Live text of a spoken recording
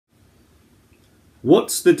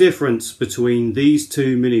What's the difference between these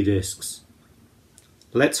two mini discs?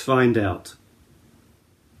 Let's find out.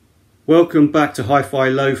 Welcome back to Hi-Fi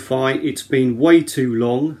Lo-Fi. It's been way too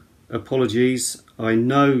long. Apologies. I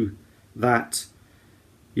know that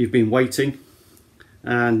you've been waiting,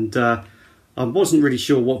 and I wasn't really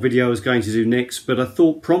sure what video I was going to do next, but I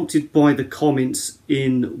thought, prompted by the comments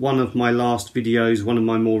in one of my last videos, one of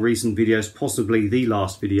my more recent videos, possibly the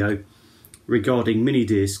last video regarding mini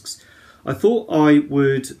discs, I thought I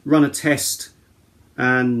would run a test.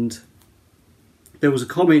 And there was a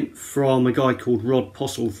comment from a guy called Rod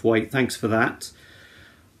Postlethwaite. Thanks for that.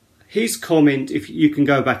 His comment, if you can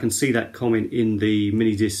go back and see that comment in the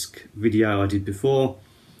mini disc video I did before,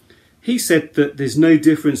 he said that there's no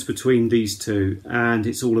difference between these two and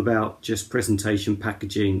it's all about just presentation,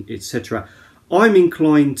 packaging, etc. I'm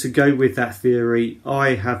inclined to go with that theory. I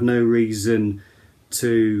have no reason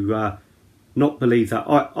to not believe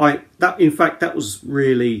that. In fact, that was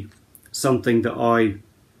really something that I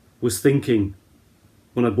was thinking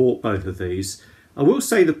when I bought both of these. I will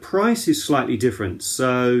say the price is slightly different,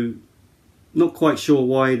 so not quite sure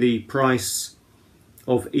why the price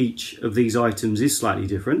of each of these items is slightly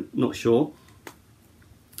different, not sure.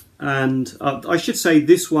 And I should say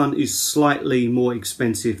this one is slightly more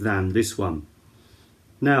expensive than this one.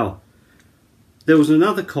 Now, there was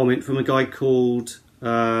another comment from a guy called,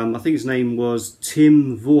 I think his name was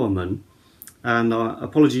Tim Vorman, and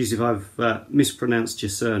apologies if I've mispronounced your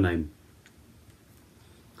surname.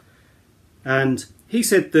 And he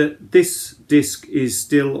said that this disc is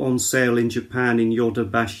still on sale in Japan in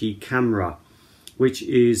Yodobashi Camera, which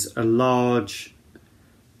is a large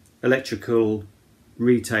electrical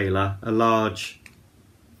retailer, a large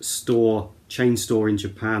store, chain store in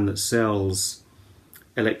Japan that sells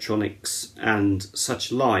electronics and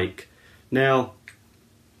such like. Now,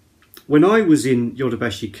 when I was in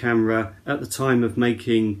Yodobashi Camera at the time of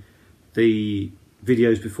making the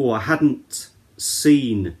videos before, I hadn't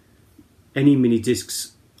seen any mini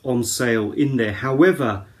discs on sale in there.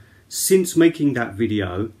 However, since making that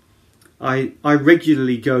video, I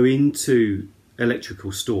regularly go into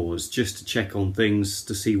electrical stores just to check on things,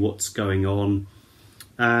 to see what's going on,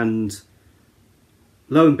 and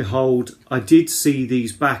lo and behold, I did see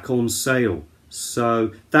these back on sale.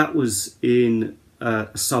 So that was in a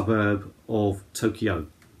suburb of Tokyo,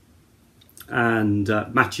 and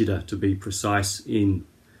Machida to be precise, in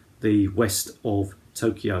the west of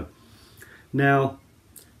Tokyo. Now,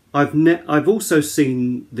 I've also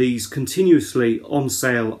seen these continuously on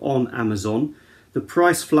sale on Amazon. The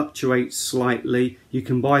price fluctuates slightly. You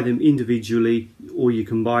can buy them individually or you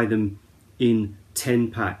can buy them in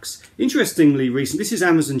 10 packs. Interestingly, this is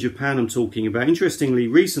Amazon Japan I'm talking about. Interestingly,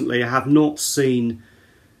 recently I have not seen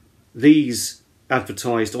these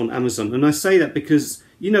advertised on Amazon. And I say that because,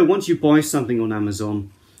 you know, once you buy something on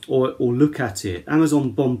Amazon or look at it,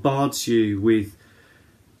 Amazon bombards you with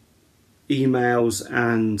emails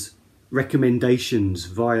and recommendations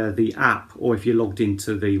via the app, or if you're logged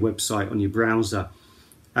into the website on your browser.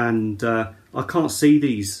 And I can't see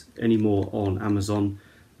these anymore on Amazon,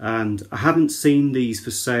 and I haven't seen these for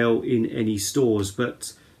sale in any stores.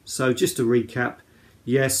 But so just to recap,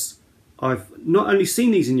 yes, I've not only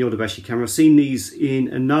seen these in Yodobashi Camera, I've seen these in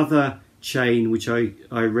another chain which I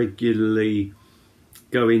regularly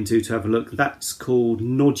go into to have a look. That's called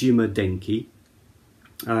Nojima Denki.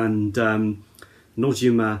 And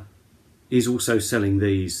Nojima is also selling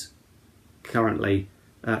these currently.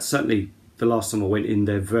 Certainly the last time I went in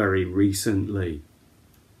there, very recently.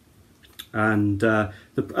 And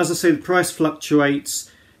as I say, the price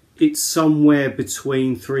fluctuates. It's somewhere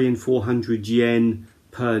between 300 and 400 yen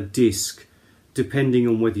per disc, depending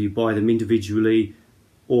on whether you buy them individually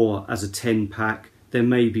or as a 10 pack. There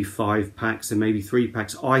may be 5 packs, there may be 3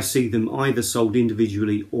 packs. I see them either sold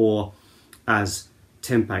individually or as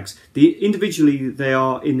 10 packs. Individually they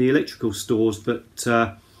are in the electrical stores, but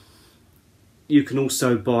you can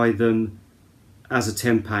also buy them as a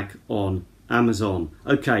 10 pack on Amazon.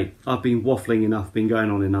 Okay, I've been waffling enough, been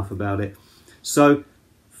going on enough about it. So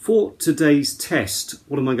for today's test,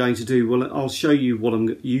 what am I going to do? Well, I'll show you what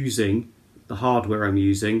I'm using, the hardware I'm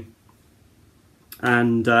using,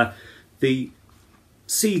 and the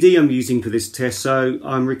CD I'm using for this test. So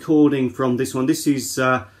I'm recording from this one. This is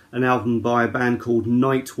an album by a band called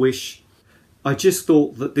Nightwish. I just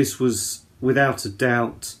thought that this was, without a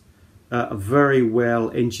doubt, a very well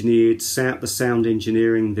engineered sound. The sound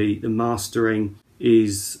engineering, the mastering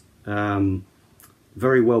is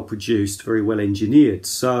very well produced, very well engineered.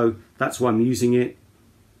 So that's why I'm using it.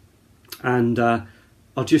 And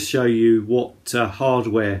I'll just show you what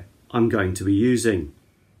hardware I'm going to be using.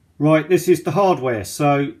 Right, this is the hardware.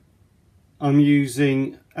 So I'm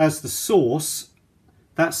using as the source,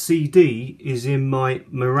 that CD is in my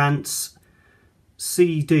Marantz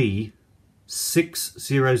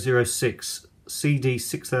CD6006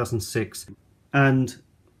 CD6006, and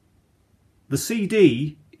the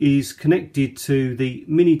CD is connected to the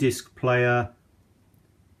Minidisc player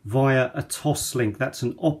via a TOS link. That's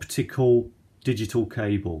an optical digital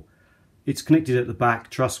cable. It's connected at the back,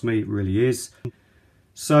 trust me, it really is.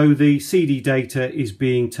 So the CD data is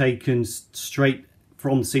being taken straight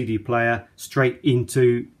from the CD player straight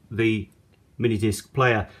into the Minidisc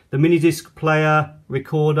player. The Minidisc player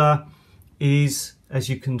recorder is, as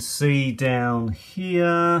you can see down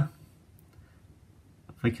here,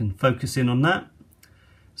 if we can focus in on that.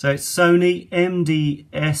 So it's Sony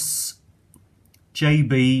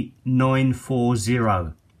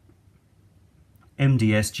MDS-JB940.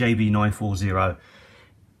 MDS-JB940.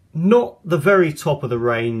 Not the very top of the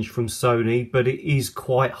range from Sony, but it is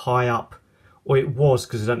quite high up, or it was,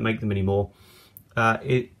 because they don't make them anymore.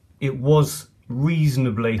 It was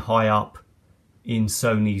reasonably high up in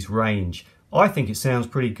Sony's range. I think it sounds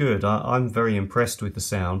pretty good. I'm very impressed with the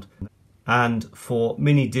sound. And for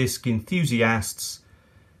Minidisc enthusiasts,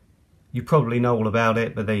 you probably know all about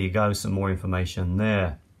it, but there you go, some more information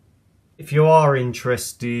there. If you are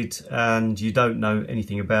interested and you don't know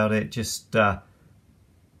anything about it, just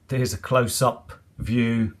there's a close-up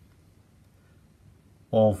view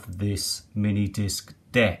of this Minidisc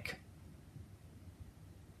deck.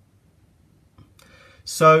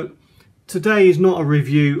 So today is not a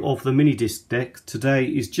review of the Minidisc deck. Today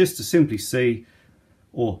is just to simply see,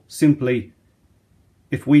 or simply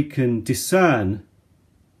if we can discern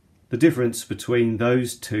the difference between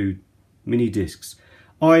those two Minidiscs.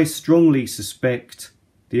 I strongly suspect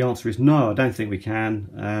the answer is no, I don't think we can,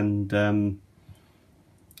 and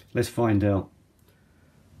let's find out.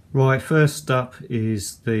 Right, first up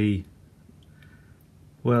is the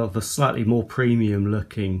slightly more premium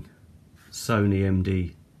looking Sony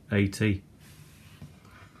MD-80,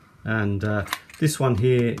 and this one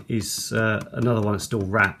here is another one that's still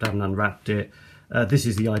wrapped. I haven't unwrapped it. This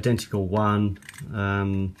is the identical one,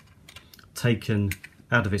 taken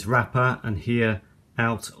out of its wrapper and here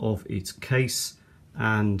out of its case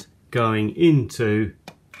and going into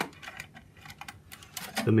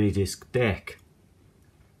the Minidisc deck.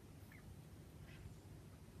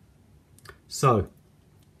 So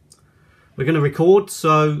we're going to record,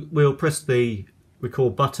 so we'll press the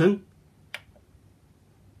record button,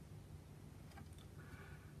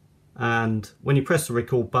 and when you press the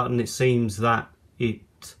record button it seems that it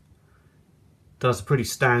does a pretty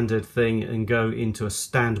standard thing and go into a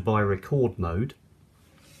standby record mode.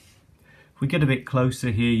 If we get a bit closer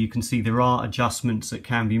here, you can see there are adjustments that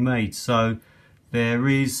can be made. So there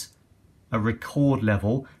is a record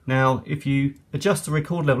level. Now if you adjust the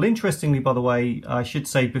record level, interestingly by the way, I should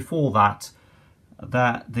say before that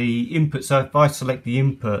the input, so if I select the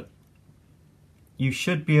input, you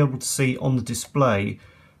should be able to see on the display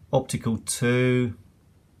optical 2,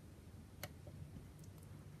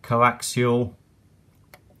 coaxial,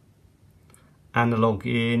 analog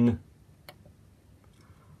in,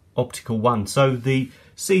 optical 1. So the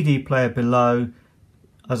CD player below,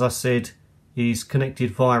 as I said, is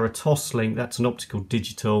connected via a TOS link, that's an optical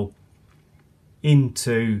digital,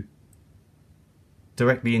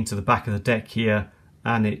 directly into the back of the deck here,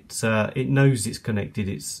 and it knows it's connected,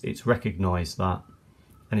 it's recognised that,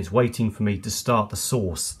 and it's waiting for me to start the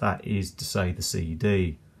source, that is to say the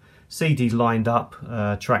CD. CD lined up,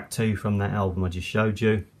 track 2 from that album I just showed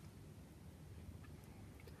you.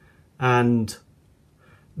 And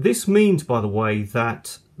this means, by the way,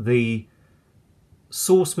 that the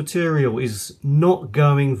source material is not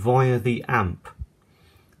going via the amp.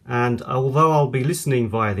 And although I'll be listening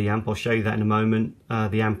via the amp, I'll show you that in a moment,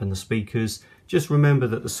 the amp and the speakers, just remember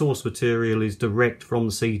that the source material is direct from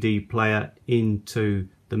the CD player into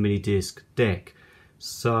the Minidisc deck.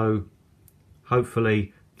 So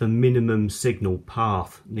hopefully the minimum signal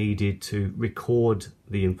path needed to record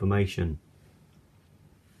the information.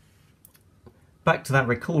 Back to that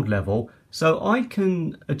record level, so I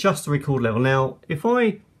can adjust the record level. Now if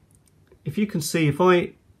you can see, if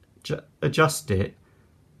I adjust it,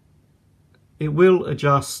 it will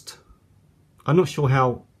adjust. I'm not sure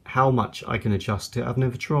how much I can adjust it, I've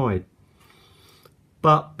never tried,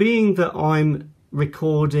 but being that I'm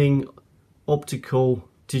recording optical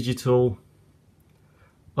digital,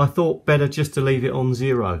 I thought better just to leave it on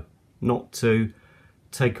 0, not to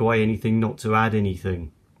take away anything, not to add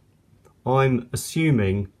anything. I'm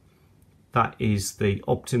assuming that is the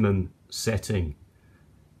optimum setting.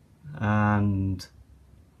 And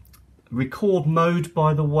record mode,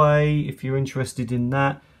 by the way, if you're interested in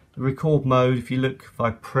that, The record mode, if you look, if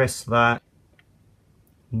I press that,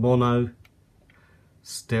 mono,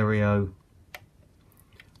 stereo,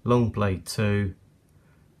 long play 2,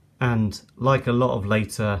 and like a lot of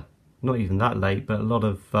later, not even that late, but a lot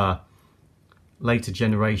of later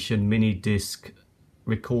generation mini disc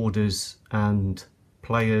recorders and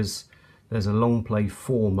players, there's a long play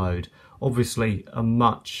 4 mode. Obviously a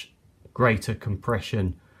much greater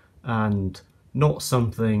compression and not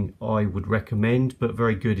something I would recommend, but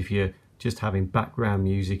very good if you're just having background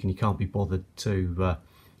music and you can't be bothered to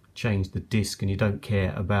change the disc and you don't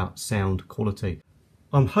care about sound quality.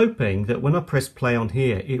 I'm hoping that when I press play on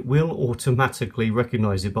here it will automatically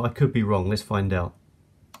recognise it, but I could be wrong. Let's find out.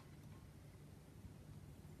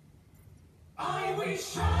 I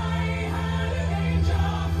wish I had an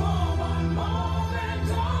angel for one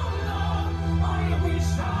moment of love. I wish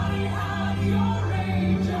I had your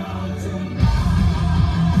angel tonight.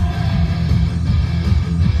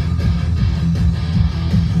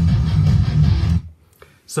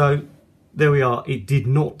 So there we are. It did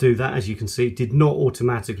not do that, as you can see. It did not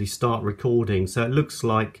automatically start recording. So it looks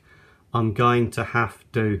like I'm going to have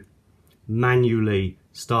to manually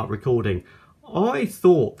start recording. I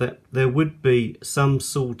thought that there would be some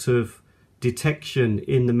sort of detection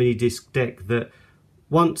in the mini disc deck that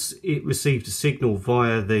once it received a signal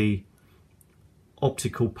via the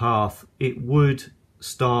optical path, it would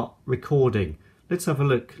start recording. Let's have a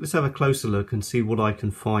look. Let's have a closer look and see what I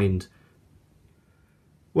can find.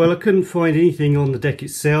 Well, I couldn't find anything on the deck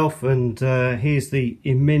itself, and here's the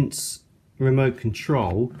immense remote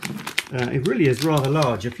control. It really is rather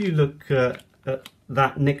large. If you look at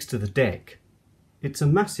that next to the deck, it's a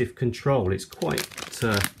massive control. It's quite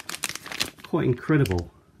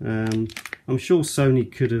incredible. I'm sure Sony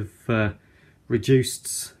could have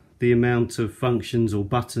reduced the amount of functions or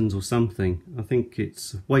buttons or something. I think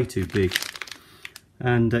it's way too big.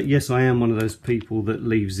 And yes, I am one of those people that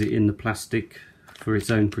leaves it in the plastic for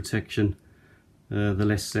its own protection. The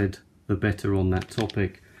less said, the better on that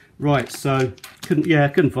topic. Right, so I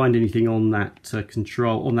couldn't find anything on that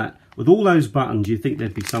control, on that. With all those buttons, you'd think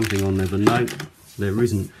there'd be something on there, but no, there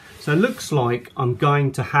isn't. So it looks like I'm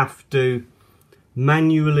going to have to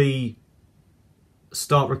manually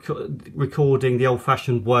start recording the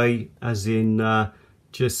old-fashioned way, as in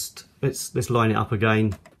just let's line it up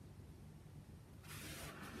again.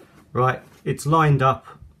 Right, it's lined up,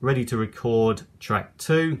 ready to record track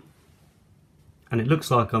 2, and it looks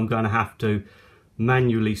like I'm going to have to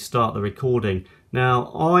manually start the recording.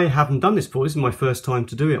 Now, I haven't done this before. This is my first time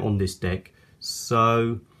to do it on this deck,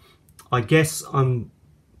 so I guess I'm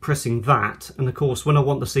pressing that, and of course when I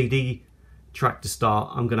want the CD track to start,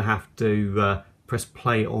 I'm going to have to press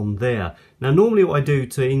play on there. Now, normally what I do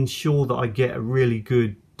to ensure that I get a really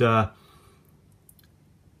good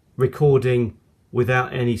recording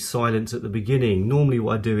without any silence at the beginning, normally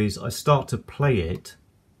what I do is I start to play it.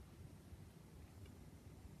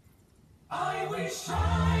 I wish I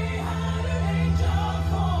had an angel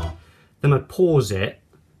for... Then I pause it,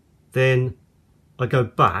 then I go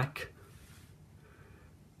back,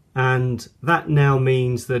 and that now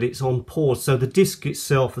means that it's on pause. So the disc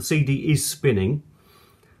itself, the CD is spinning,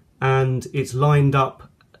 and it's lined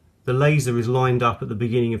up, the laser is lined up at the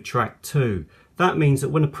beginning of track 2. That means that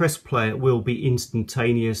when I press play, it will be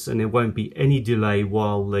instantaneous and there won't be any delay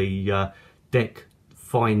while the deck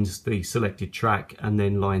finds the selected track and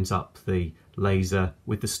then lines up the laser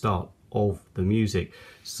with the start of the music.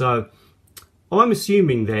 So I'm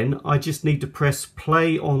assuming then I just need to press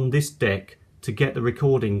play on this deck to get the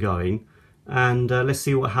recording going, and let's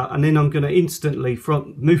see what happens. And then I'm going to instantly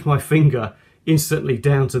move my finger instantly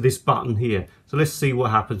down to this button here. So let's see what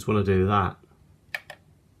happens when I do that.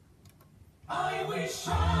 I wish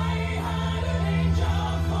I had an angel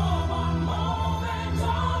for one moment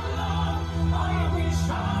of love. I wish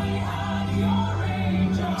I had your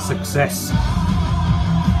angel. Success.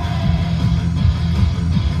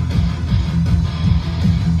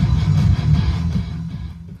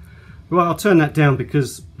 Right, I'll turn that down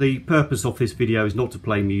because the purpose of this video is not to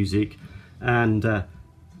play music, and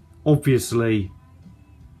obviously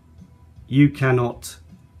you cannot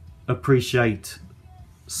appreciate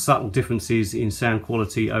subtle differences in sound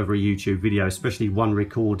quality over a YouTube video, especially one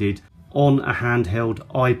recorded on a handheld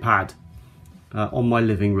iPad on my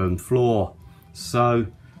living room floor. So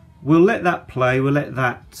we'll let that play, we'll let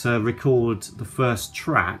that record the first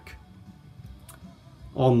track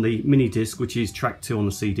on the mini disc, which is track 2 on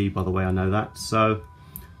the CD, by the way, I know that. So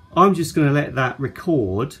I'm just going to let that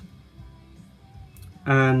record,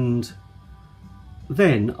 and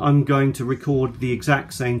then I'm going to record the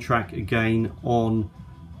exact same track again on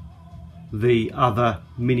the other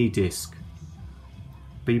mini disc.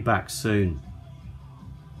 be back soon.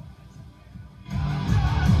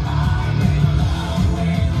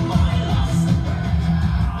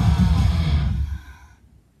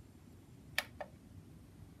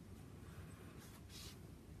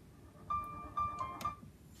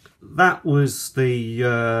 That was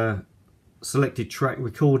the selected track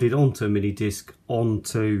recorded onto a mini disc,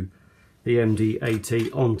 onto the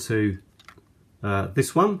MD-AT, onto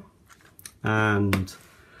this one. And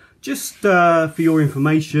just for your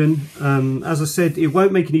information, as I said, it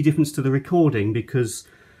won't make any difference to the recording because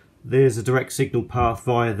there's a direct signal path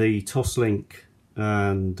via the Toslink.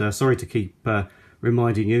 And sorry to keep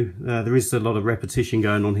reminding you, there is a lot of repetition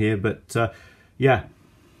going on here, but yeah,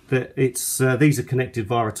 these are connected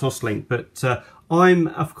via a Toslink. But I'm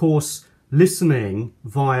of course listening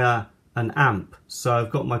via an amp, so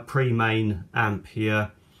I've got my pre-main amp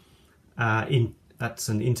here. That's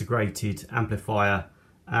an integrated amplifier,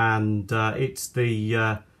 and it's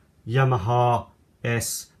the Yamaha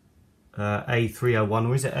A301,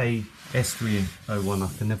 or is it A-S301? I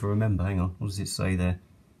can never remember. Hang on, what does it say there?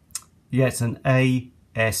 Yeah, it's an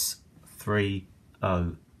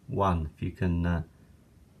A-S301, if you can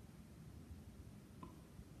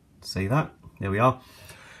see that. There we are.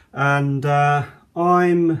 And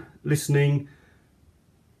I'm listening.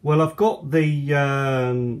 Well, I've got the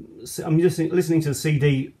I'm just listening to the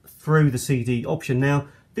CD through the CD option. Now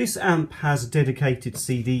this amp has a dedicated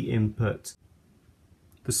CD input.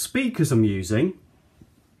 The speakers I'm using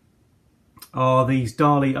are these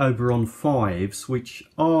Dali Oberon 5s, which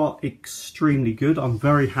are extremely good. I'm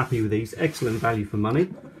very happy with these, excellent value for money.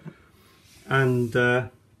 And the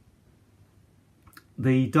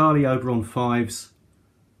Dali Oberon 5s,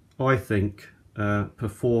 I think,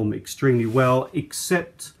 perform extremely well,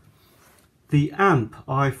 except the amp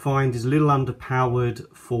I find is a little underpowered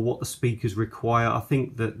for what the speakers require. I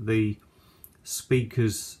think that the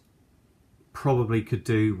speakers probably could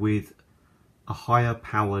do with a higher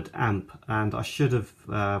powered amp, and I should have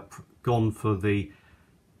gone for the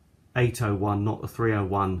 801, not the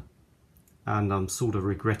 301, and I'm sort of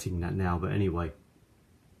regretting that now. But anyway,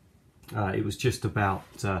 it was just about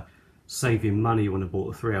saving money when I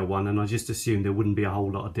bought the 301, and I just assumed there wouldn't be a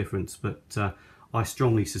whole lot of difference, but I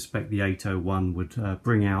strongly suspect the 801 would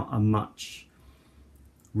bring out a much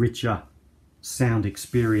richer sound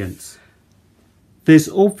experience. There's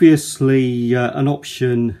obviously an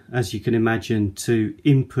option, as you can imagine, to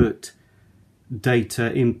input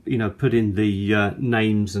data, put in the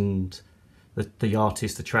names and the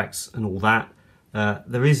artist, the tracks and all that.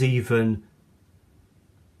 There is even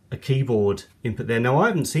a keyboard input there. Now I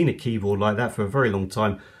haven't seen a keyboard like that for a very long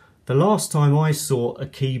time. The last time I saw a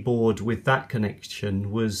keyboard with that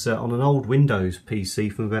connection was on an old Windows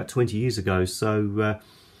PC from about 20 years ago. So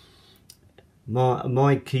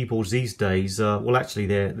my keyboards these days, well actually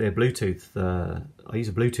they're Bluetooth. I use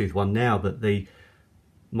a Bluetooth one now, but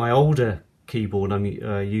my older keyboard I'm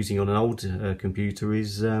using on an old computer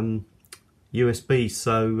is USB.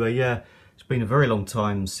 So yeah, it's been a very long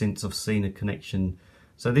time since I've seen a connection.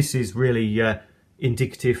 So this is really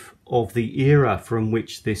indicative of the era from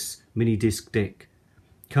which this mini disc deck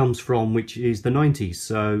comes from, which is the 90s.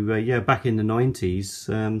 So yeah, back in the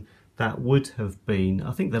 90s, that would have been,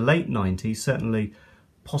 I think, the late 90s, certainly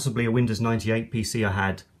possibly a Windows 98 PC I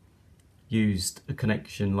had used a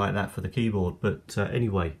connection like that for the keyboard. But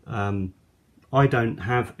anyway, I don't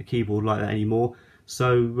have a keyboard like that anymore,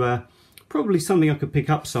 so probably something I could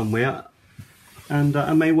pick up somewhere, and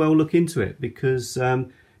I may well look into it, because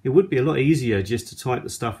it would be a lot easier just to type the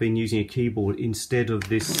stuff in using a keyboard instead of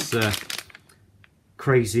this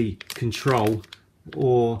crazy control,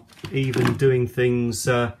 or even doing things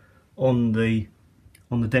on the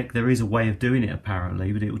deck. There is a way of doing it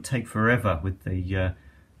apparently, but it would take forever with the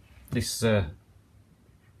this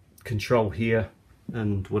control here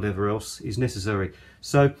and whatever else is necessary.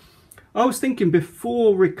 So I was thinking,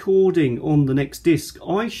 before recording on the next disc,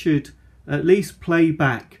 I should at least play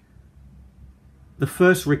back the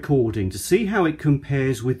first recording to see how it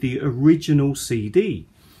compares with the original CD.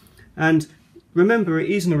 And remember, it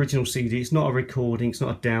is an original CD, it's not a recording, it's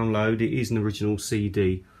not a download, it is an original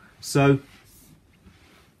CD. So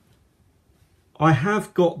I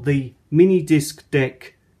have got the mini disc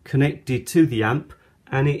deck connected to the amp,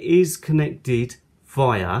 and it is connected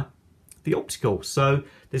via the optical. So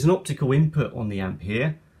there's an optical input on the amp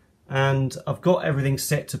here, and I've got everything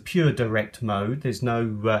set to pure direct mode. There's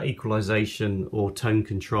no equalization or tone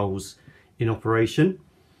controls in operation.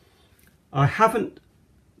 I haven't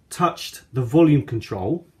touched the volume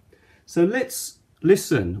control, so let's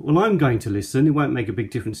listen. Well, I'm going to listen. It won't make a big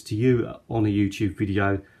difference to you on a YouTube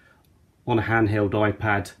video, on a handheld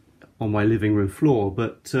iPad, on my living room floor.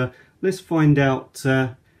 But let's find out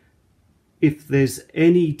if there's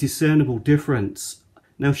any discernible difference.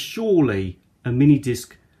 Now surely a mini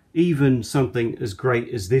disc, even something as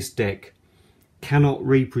great as this deck, cannot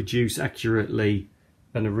reproduce accurately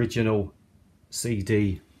an original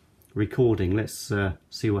CD recording. Let's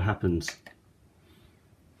see what happens.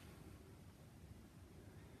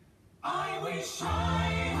 I wish I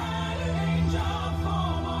had an angel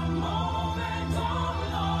for one moment of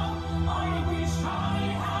love. I wish I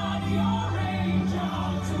had your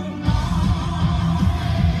angel tonight.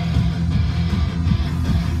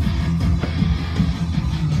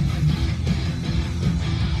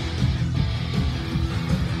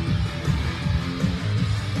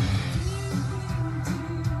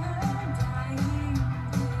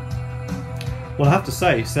 Well, I have to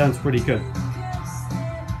say, it sounds pretty good.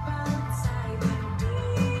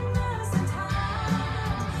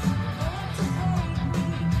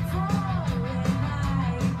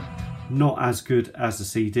 Not as good as the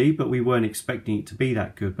CD, but we weren't expecting it to be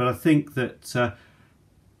that good. But I think that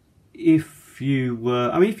if you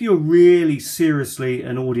were, if you're really seriously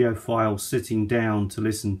an audiophile sitting down to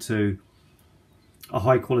listen to a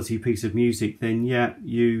high quality piece of music, then yeah,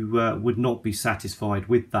 you would not be satisfied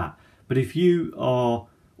with that. But if you are,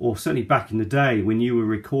 or certainly back in the day when you were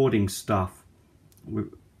recording stuff,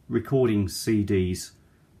 recording CDs,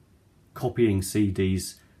 copying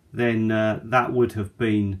CDs, then that would have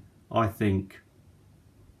been, I think,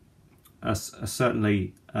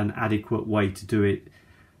 certainly an adequate way to do it.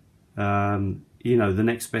 You know, the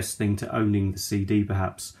next best thing to owning the CD,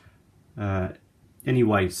 perhaps.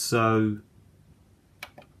 Anyway, so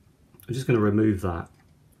I'm just going to remove that.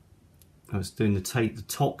 I was doing the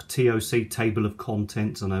TOC table of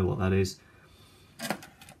contents. I know what that is.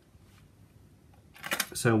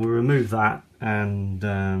 So we'll remove that, and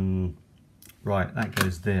right, that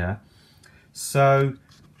goes there. So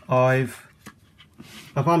I've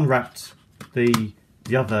unwrapped the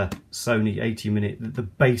other Sony 80mm, the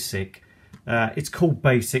Basic. It's called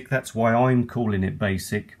Basic, that's why I'm calling it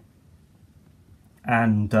Basic.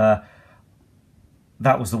 And that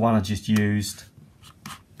was the one I just used.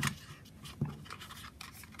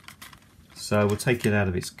 So we'll take it out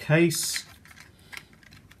of its case,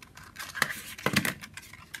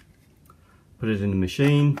 put it in the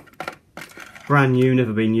machine. Brand new,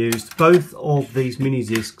 never been used. Both of these mini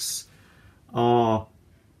discs are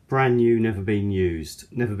brand new, never been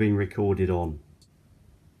used, never been recorded on.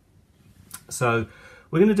 So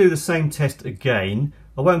we're going to do the same test again.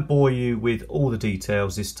 I won't bore you with all the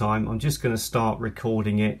details this time. I'm just going to start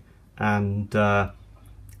recording it and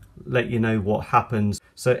let you know what happens.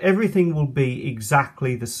 So everything will be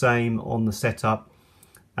exactly the same on the setup,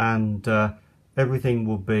 and everything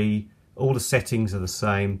will be, all the settings are the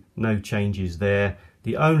same, no changes there.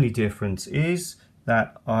 The only difference is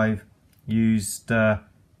that I've used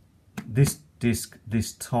this disc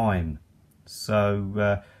this time.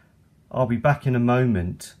 So I'll be back in a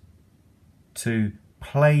moment to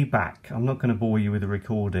play back. I'm not going to bore you with the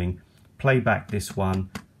recording. Play back this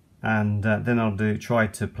one, and then I'll try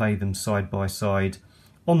to play them side by side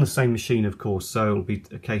on the same machine, of course. So it'll be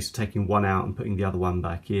a case of taking one out and putting the other one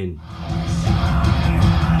back in.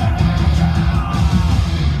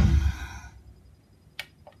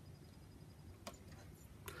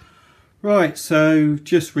 Right, so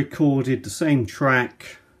just recorded the same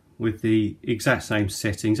track with the exact same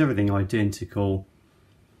settings, everything identical,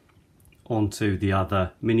 onto the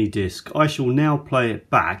other mini disc. I shall now play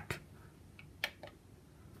it back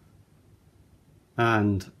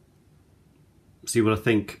and see what I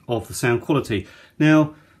think of the sound quality.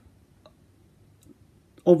 Now,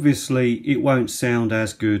 obviously it won't sound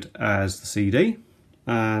as good as the CD,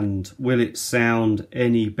 and will it sound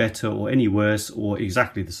any better or any worse or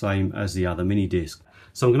exactly the same as the other mini disc?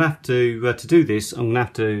 So I'm going to have to do this, I'm going to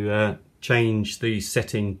have to change the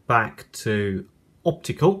setting back to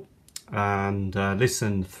optical and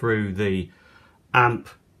listen through the amp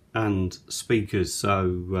and speakers.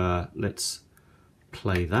 So let's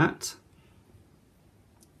play that.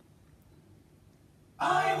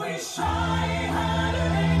 I wish I had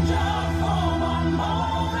an angel for one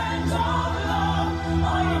moment of love.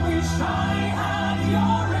 I wish I had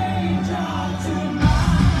your angel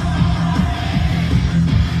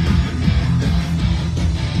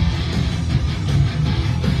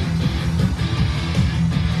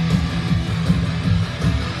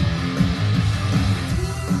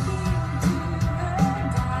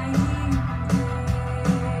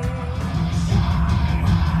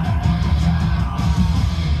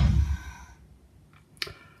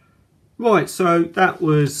Right, so that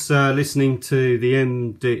was listening to the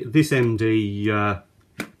this MD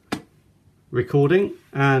recording,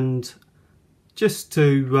 and just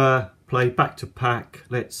to play back to pack,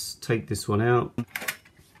 let's take this one out.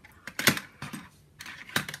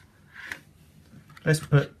 Let's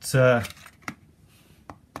put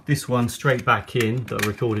this one straight back in that I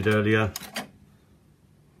recorded earlier.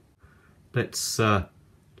 Let's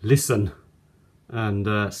listen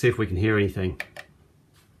and see if we can hear anything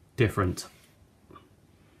different.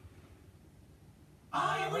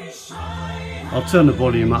 I'll turn the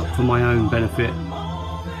volume up for my own benefit.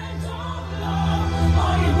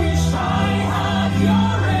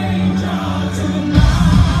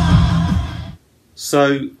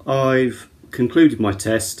 So I've concluded my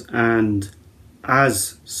test, and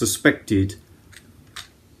as suspected,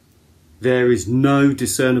 there is no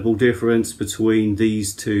discernible difference between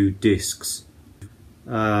these two discs,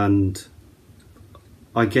 and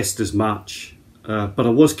I guessed as much, but I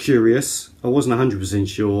was curious. I wasn't 100%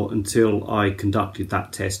 sure until I conducted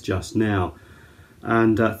that test just now,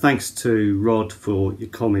 and thanks to Rod for your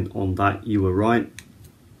comment on that. You were right.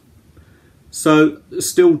 So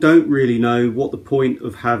still don't really know what the point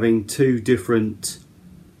of having two different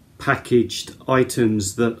packaged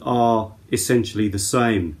items that are essentially the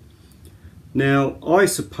same. Now, I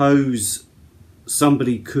suppose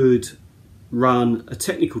somebody could run a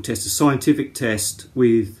technical test, a scientific test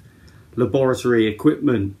with laboratory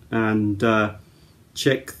equipment, and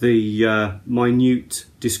check the minute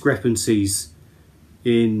discrepancies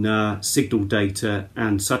in signal data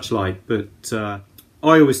and such like, but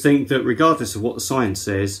I always think that regardless of what the science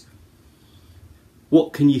says,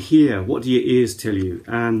 what can you hear? What do your ears tell you?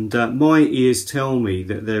 And my ears tell me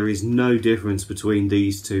that there is no difference between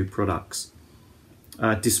these two products.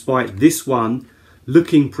 Despite this one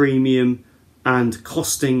looking premium and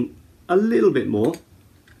costing a little bit more,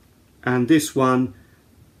 and this one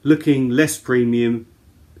looking less premium,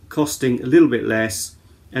 costing a little bit less,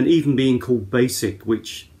 and even being called basic,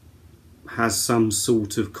 which has some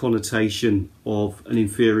sort of connotation of an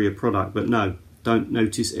inferior product. But no, don't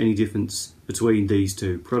notice any difference between these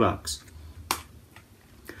two products.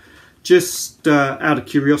 Just out of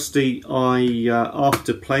curiosity,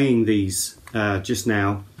 after playing these just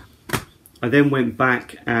now, I then went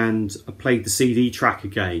back and I played the CD track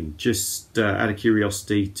again, just out of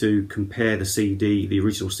curiosity to compare the CD, the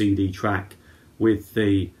original CD track, with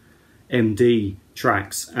the MD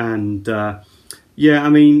tracks. And yeah, I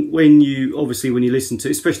mean, when you listen to,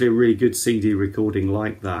 especially a really good CD recording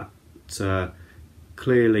like that,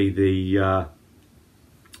 clearly the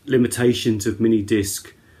limitations of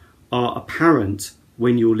Minidisc are apparent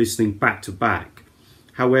when you're listening back to back.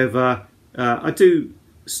 However, I do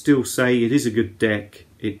still say it is a good deck.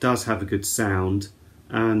 It does have a good sound,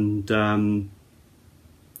 and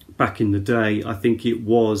back in the day, I think it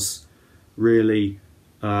was really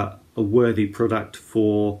a worthy product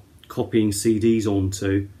for copying CDs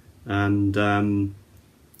onto, and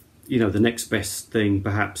you know, the next best thing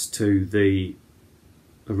perhaps to the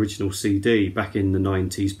original CD back in the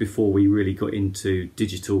 90s, before we really got into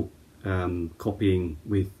digital copying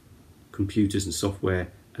with computers and software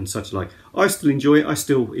and such like. I still enjoy it. I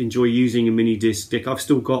still enjoy using a mini disc deck. I've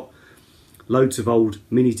still got loads of old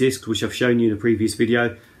mini discs which I've shown you in a previous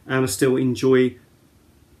video, and I still enjoy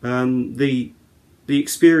the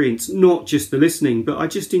experience, not just the listening, but I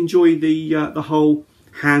just enjoy the whole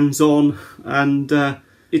hands-on, and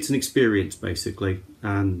it's an experience basically.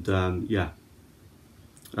 And yeah,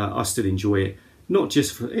 I still enjoy it. Not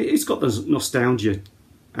just for, it's got the nostalgia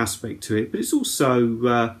aspect to it, but it's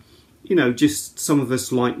also you know, just some of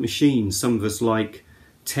us like machines, some of us like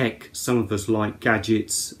tech, some of us like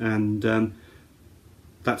gadgets, and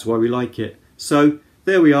that's why we like it. So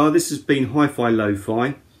there we are. This has been Hi-Fi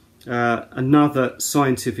Lo-Fi, another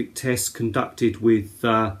scientific test conducted with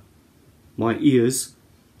my ears,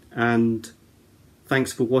 and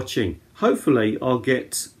thanks for watching. Hopefully I'll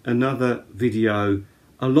get another video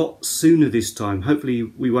a lot sooner this time. Hopefully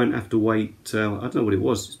we won't have to wait, I don't know what it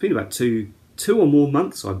was, it's been about two or more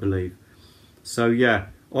months, I believe. So yeah,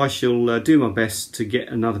 I shall do my best to get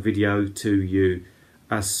another video to you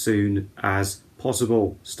as soon as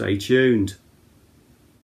possible. Stay tuned.